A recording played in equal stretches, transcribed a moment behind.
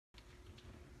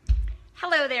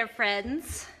Hello there,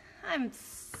 friends. I'm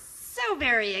so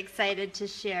very excited to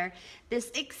share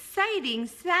this exciting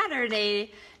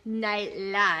Saturday Night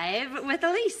Live with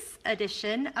Elise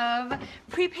edition of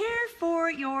Prepare for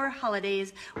Your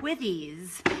Holidays with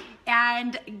Ease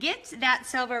and get that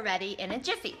silver ready in a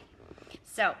jiffy.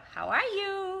 So, how are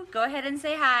you? Go ahead and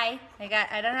say hi.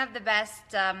 I don't have the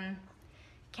best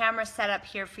camera set up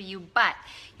here for you, but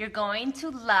you're going to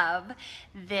love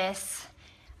this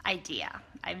idea.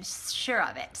 I'm sure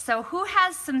of it. So who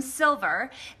has some silver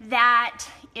that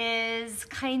is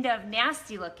kind of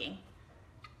nasty looking?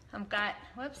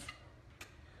 Whoops.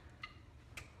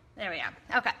 There we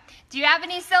are. Okay. Do you have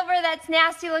any silver that's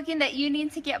nasty looking that you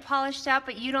need to get polished up,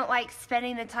 but you don't like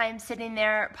spending the time sitting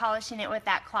there polishing it with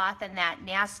that cloth and that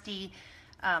nasty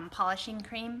polishing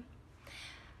cream?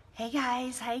 Hey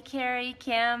guys, hi Carrie,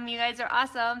 Kim, you guys are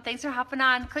awesome. Thanks for hopping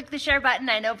on. Click the share button.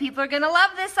 I know people are gonna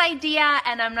love this idea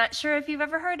and I'm not sure if you've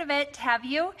ever heard of it. Have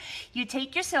you? You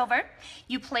take your silver,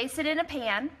 you place it in a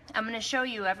pan. I'm gonna show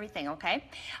you everything, okay?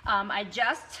 I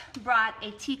just brought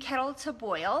a tea kettle to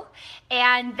boil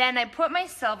and then I put my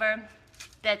silver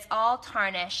that's all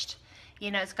tarnished.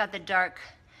 You know, it's got the dark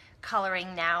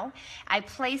coloring now. I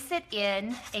place it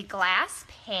in a glass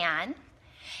pan.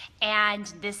 And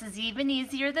this is even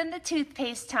easier than the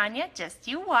toothpaste, Tanya, just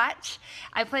you watch.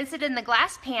 I place it in the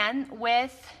glass pan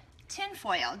with tin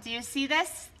foil. Do you see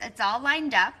this? It's all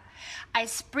lined up. I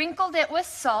sprinkled it with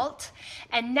salt,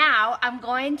 and now I'm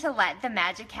going to let the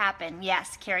magic happen.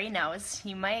 Yes, Carrie knows.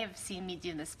 You may have seen me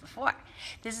do this before.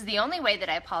 This is the only way that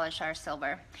I polish our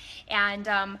silver. And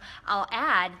I'll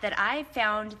add that I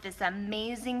found this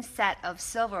amazing set of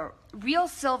real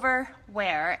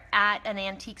silverware at an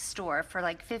antique store for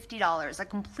like $50. A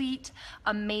complete,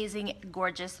 amazing,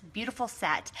 gorgeous, beautiful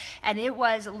set. And it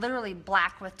was literally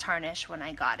black with tarnish when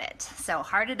I got it. So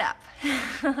hard it up.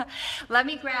 Let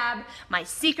me grab my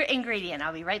secret ingredient.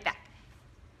 I'll be right back.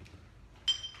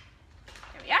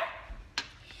 Here we are.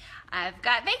 I've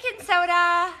got baking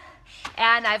soda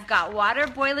and I've got water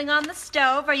boiling on the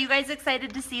stove. Are you guys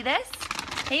excited to see this?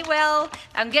 Hey Will,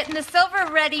 I'm getting the silver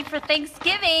ready for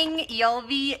Thanksgiving. You'll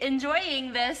be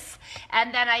enjoying this.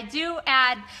 And then I do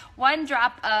add 1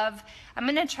 drop of, I'm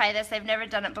gonna try this, I've never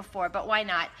done it before, but why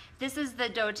not? This is the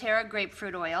doTERRA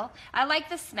grapefruit oil. I like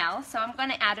the smell, so I'm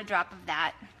gonna add a drop of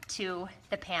that to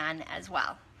the pan as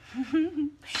well.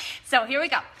 So here we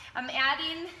go. I'm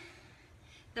adding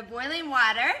the boiling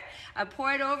water. I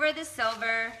pour it over the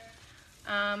silver.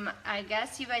 I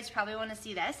guess you guys probably want to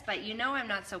see this, but you know I'm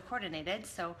not so coordinated,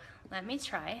 so let me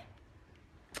try.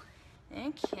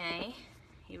 Okay,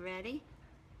 you ready?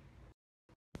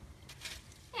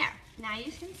 There, now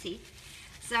you can see.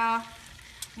 So,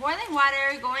 boiling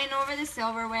water going over the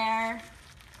silverware.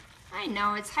 I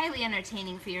know it's highly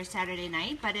entertaining for your Saturday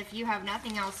night, but if you have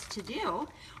nothing else to do,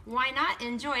 why not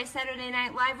enjoy Saturday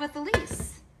Night Live with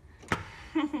Elise?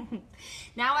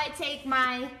 Now I take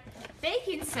my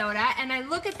baking soda and I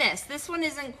look at this. This one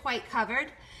isn't quite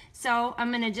covered, so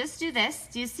I'm going to just do this.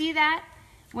 Do you see that?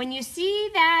 When you see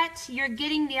that you're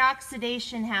getting the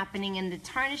oxidation happening and the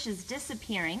tarnish is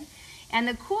disappearing, and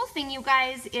the cool thing, you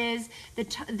guys, is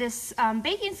this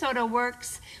baking soda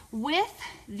works with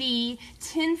the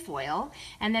tin foil,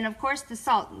 and then of course the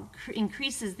salt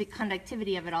increases the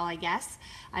conductivity of it all, I guess.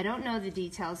 I don't know the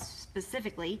details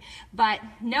specifically, but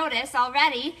notice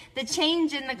already the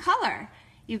change in the color.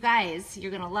 You guys,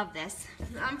 you're gonna love this.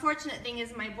 The unfortunate thing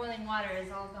is my boiling water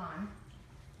is all gone.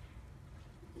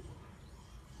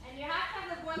 And you have to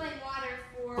have the boiling water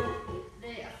for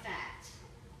the effect.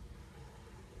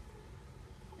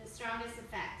 Strongest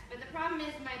effect. But the problem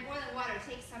is my boiling water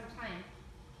takes some time.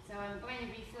 So I'm going to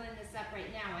be filling this up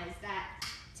right now as that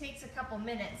takes a couple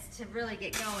minutes to really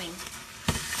get going.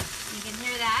 You can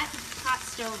hear that hot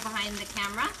stove behind the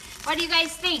camera. What do you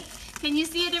guys think? Can you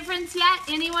see a difference yet?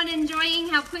 Anyone enjoying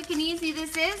how quick and easy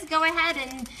this is? Go ahead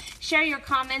and share your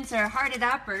comments or heart it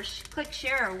up or click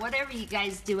share or whatever you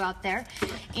guys do out there.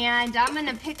 And I'm going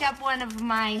to pick up one of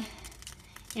my,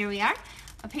 here we are.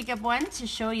 I'll pick up one to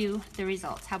show you the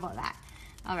results. How about that?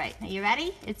 All right, are you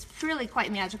ready? It's really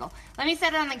quite magical. Let me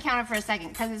set it on the counter for a second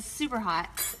because it's super hot.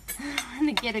 I'm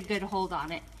gonna get a good hold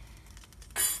on it.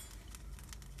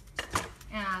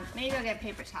 And maybe I'll get a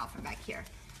paper towel from back here.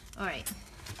 All right,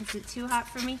 is it too hot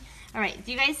for me? All right,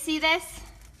 do you guys see this?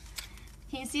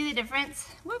 Can you see the difference?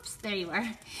 Whoops, there you are.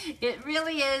 It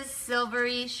really is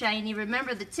silvery, shiny.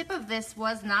 Remember, the tip of this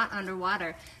was not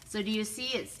underwater. So do you see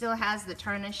it still has the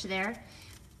tarnish there?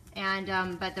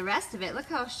 And but the rest of it, look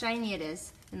how shiny it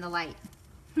is in the light.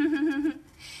 You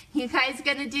guys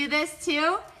gonna do this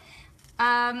too?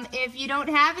 If you don't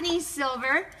have any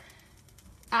silver,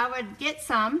 I would get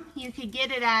some. You could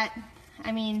get it at,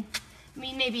 I mean,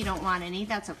 maybe you don't want any,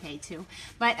 that's okay too.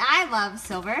 But I love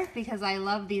silver because I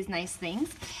love these nice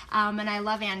things, and I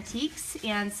love antiques,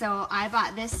 and so I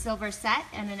bought this silver set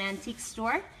in an antique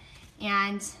store,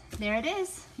 and there it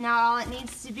is. Now all it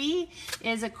needs to be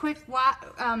is a quick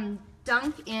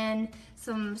dunk in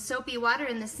some soapy water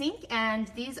in the sink,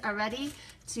 and these are ready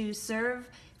to serve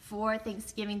for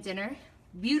Thanksgiving dinner.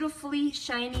 Beautifully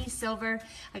shiny silver.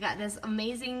 I got this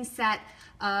amazing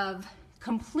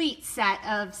complete set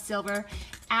of silver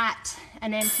at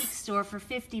an antique store for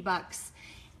 50 bucks.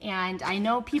 And I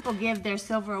know people give their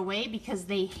silver away because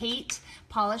they hate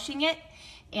polishing it.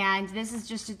 And this is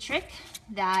just a trick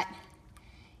that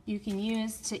you can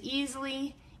use to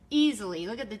easily,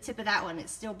 look at the tip of that one,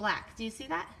 it's still black. Do you see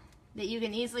that? That you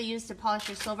can easily use to polish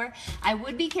your silver. I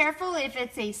would be careful if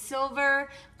it's a silver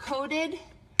coated,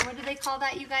 what do they call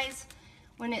that, you guys?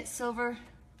 When it's silver,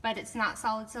 but it's not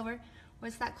solid silver.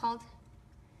 What's that called?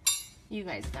 You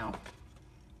guys know.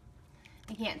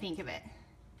 I can't think of it.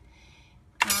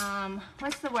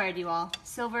 What's the word, you all?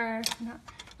 Silver, no,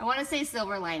 I want to say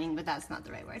silver lining, but that's not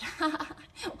the right word.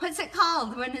 What's it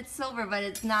called when it's silver, but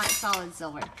it's not solid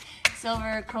silver?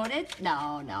 Silver coated?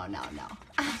 No.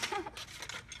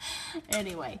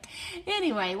 Anyway,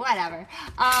 whatever.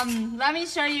 Let me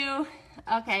show you.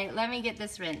 Okay, let me get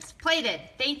this rinsed. Plated.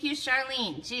 Thank you,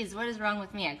 Charlene. Jeez, what is wrong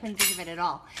with me? I couldn't think of it at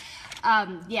all.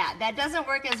 Yeah, that doesn't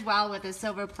work as well with a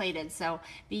silver plated, so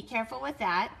be careful with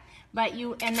that. But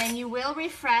then you will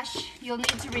refresh. You'll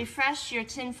need to refresh your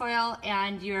tin foil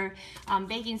and your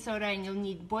baking soda, and you'll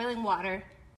need boiling water.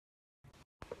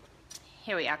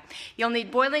 Here we are. You'll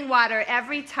need boiling water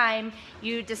every time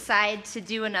you decide to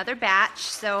do another batch.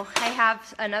 So I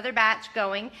have another batch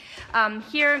going.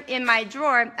 Here in my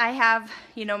drawer, I have,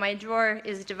 my drawer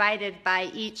is divided by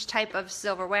each type of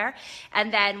silverware.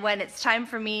 And then when it's time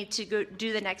for me to go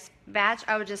do the next batch,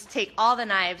 I would just take all the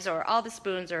knives or all the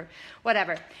spoons or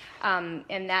whatever.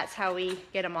 And that's how we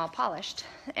get them all polished.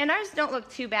 And ours don't look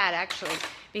too bad, actually,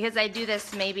 because I do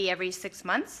this maybe every 6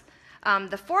 months.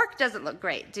 The fork doesn't look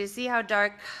great. Do you see how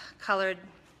dark colored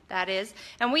that is?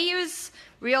 And we use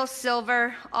real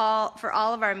silver for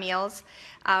all of our meals.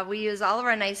 We use all of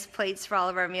our nice plates for all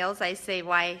of our meals. I say,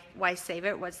 why save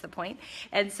it? What's the point?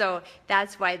 And so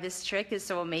that's why this trick is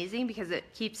so amazing, because it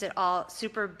keeps it all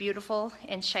super beautiful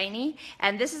and shiny.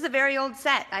 And this is a very old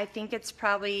set. I think it's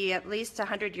probably at least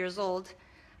 100 years old.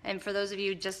 And for those of you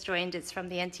who just joined, it's from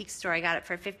the antique store. I got it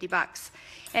for 50 bucks.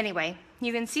 Anyway,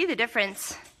 you can see the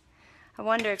difference. I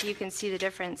wonder if you can see the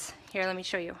difference. Here, let me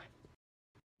show you.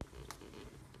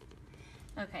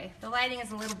 Okay, the lighting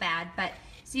is a little bad, but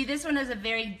see, this one has a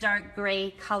very dark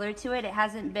gray color to it. I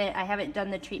haven't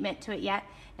done the treatment to it yet.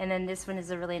 And then this one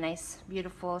is a really nice,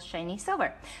 beautiful, shiny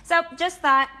silver. So just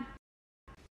thought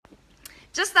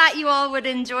you all would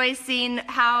enjoy seeing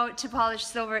how to polish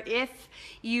silver if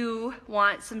you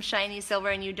want some shiny silver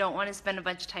and you don't want to spend a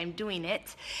bunch of time doing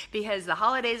it, because the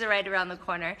holidays are right around the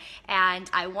corner, and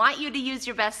I want you to use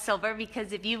your best silver,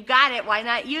 because if you've got it, why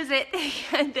not use it?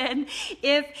 And then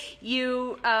if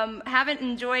you haven't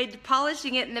enjoyed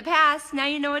polishing it in the past, now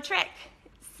you know a trick.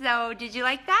 So did you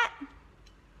like that?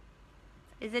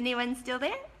 Is anyone still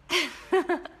there?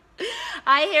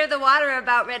 I hear the water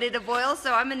about ready to boil,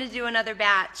 so I'm going to do another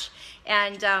batch.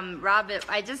 And Rob,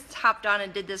 I just hopped on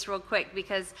and did this real quick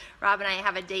because Rob and I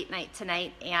have a date night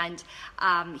tonight, and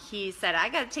he said, I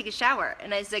got to take a shower.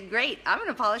 And I said, great, I'm going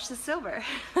to polish the silver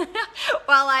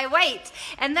while I wait.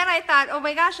 And then I thought, oh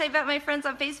my gosh, I bet my friends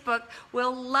on Facebook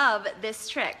will love this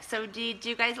trick. So do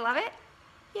you guys love it?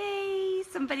 Yay,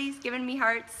 somebody's giving me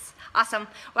hearts. Awesome.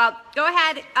 Well, go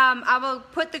ahead. I will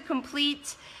put the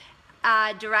complete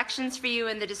directions for you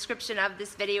in the description of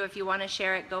this video. If you want to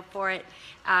share it, go for it.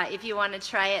 If you want to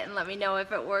try it and let me know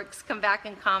if it works, come back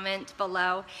and comment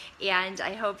below. And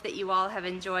I hope that you all have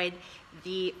enjoyed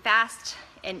the fast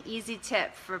and easy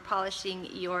tip for polishing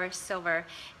your silver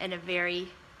in a very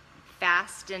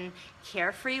fast and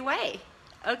carefree way.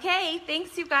 Okay,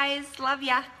 thanks you guys. Love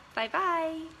ya.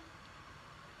 Bye-bye.